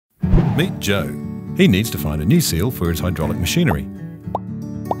Meet Joe. He needs to find a new seal for his hydraulic machinery.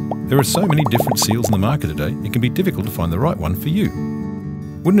 There are so many different seals in the market today, it can be difficult to find the right one for you.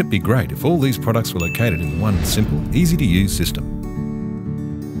 Wouldn't it be great if all these products were located in one simple, easy-to-use system?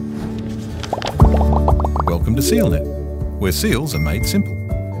 Welcome to Sealnet, where seals are made simple.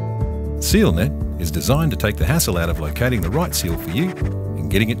 Sealnet is designed to take the hassle out of locating the right seal for you and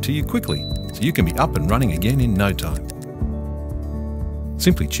getting it to you quickly, so you can be up and running again in no time.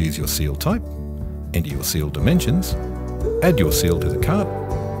 Simply choose your seal type, enter your seal dimensions, add your seal to the cart,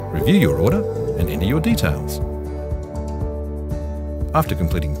 review your order and enter your details. After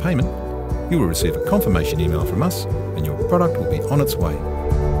completing payment, you will receive a confirmation email from us and your product will be on its way.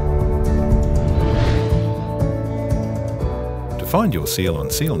 To find your seal on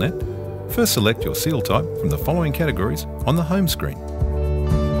Sealnet, first select your seal type from the following categories on the home screen.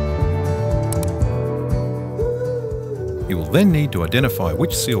 You will then need to identify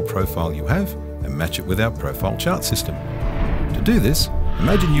which seal profile you have and match it with our profile chart system. To do this,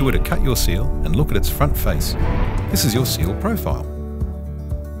 imagine you were to cut your seal and look at its front face. This is your seal profile.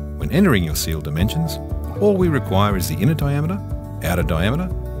 When entering your seal dimensions, all we require is the inner diameter, outer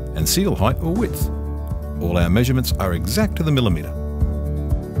diameter, and seal height or width. All our measurements are exact to the millimetre.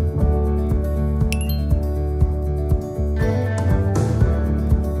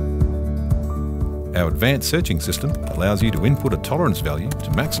 Our advanced searching system allows you to input a tolerance value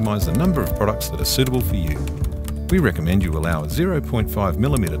to maximise the number of products that are suitable for you. We recommend you allow a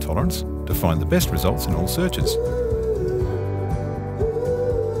 0.5mm tolerance to find the best results in all searches.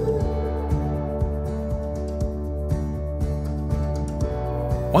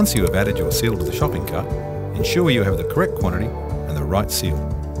 Once you have added your seal to the shopping cart, ensure you have the correct quantity and the right seal.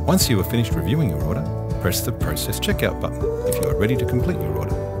 Once you have finished reviewing your order, press the Process Checkout button if you are ready to complete your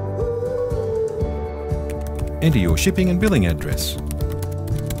order. Enter your shipping and billing address.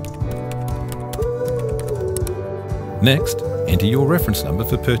 Next, enter your reference number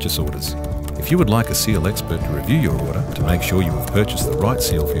for purchase orders. If you would like a seal expert to review your order to make sure you have purchased the right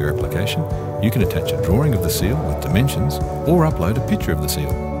seal for your application, you can attach a drawing of the seal with dimensions or upload a picture of the seal.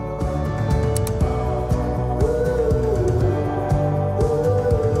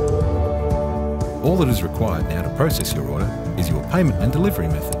 All that is required now to process your order is your payment and delivery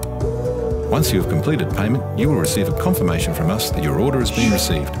method. Once you have completed payment, you will receive a confirmation from us that your order has been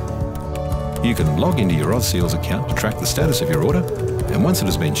received. You can log into your AusSeals account to track the status of your order, and once it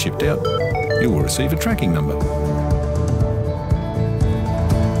has been shipped out, you will receive a tracking number.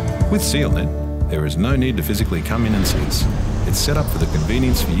 With Sealnet, there is no need to physically come in and see us. It's set up for the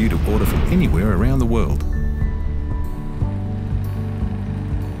convenience for you to order from anywhere around the world.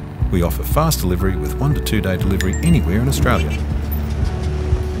 We offer fast delivery with 1 to 2 day delivery anywhere in Australia.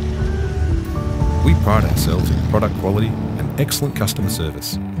 We pride ourselves in product quality and excellent customer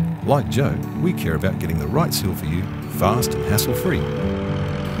service. Like Joe, we care about getting the right seal for you fast and hassle-free.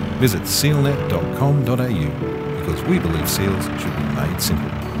 Visit sealnet.com.au because we believe seals should be made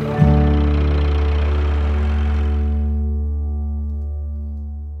simple.